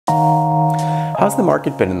How's the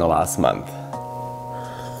market been in the last month?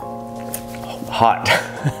 Hot.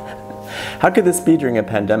 How could this be during a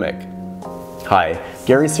pandemic? Hi,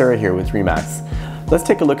 Gary Serra here with RE/MAX. Let's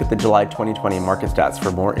take a look at the July 2020 market stats for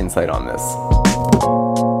more insight on this.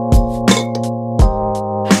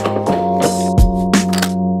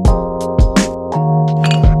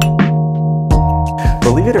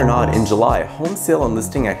 Believe it or not, in July, home sale and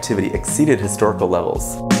listing activity exceeded historical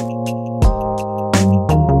levels.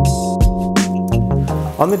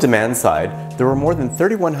 On the demand side, there were more than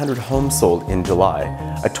 3,100 homes sold in July,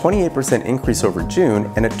 a 28% increase over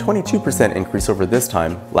June and a 22% increase over this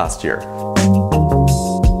time last year.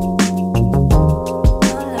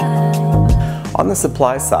 On the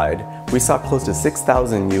supply side, we saw close to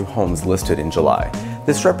 6,000 new homes listed in July.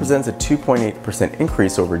 This represents a 2.8%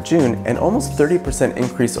 increase over June and almost 30%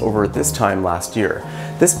 increase over this time last year.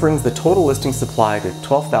 This brings the total listing supply to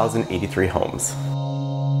 12,083 homes.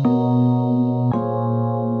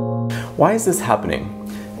 Why is this happening?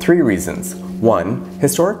 3 reasons. 1.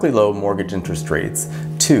 Historically low mortgage interest rates.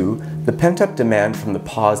 2. The pent-up demand from the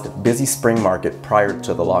paused busy spring market prior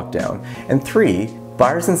to the lockdown. And 3.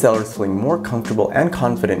 Buyers and sellers feeling more comfortable and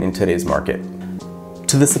confident in today's market.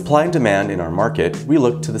 To the supply and demand in our market, we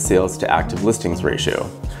look to the sales to active listings ratio.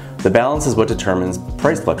 The balance is what determines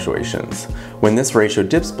price fluctuations. When this ratio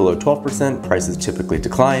dips below 12%, prices typically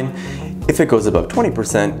decline. If it goes above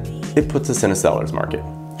 20%, it puts us in a seller's market.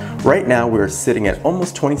 Right now, we're sitting at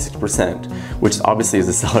almost 26%, which obviously is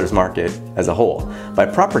a seller's market as a whole. By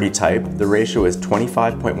property type, the ratio is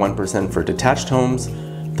 25.1% for detached homes,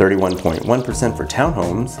 31.1% for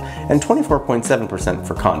townhomes, and 24.7%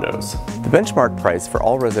 for condos. The benchmark price for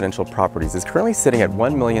all residential properties is currently sitting at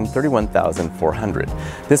 $1,031,400.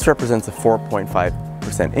 This represents a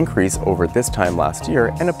 4.5% increase over this time last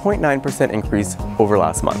year and a 0.9% increase over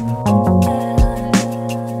last month.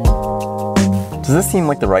 Does this seem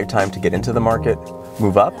like the right time to get into the market,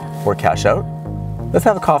 move up, or cash out? Let's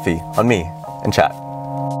have a coffee on me and chat.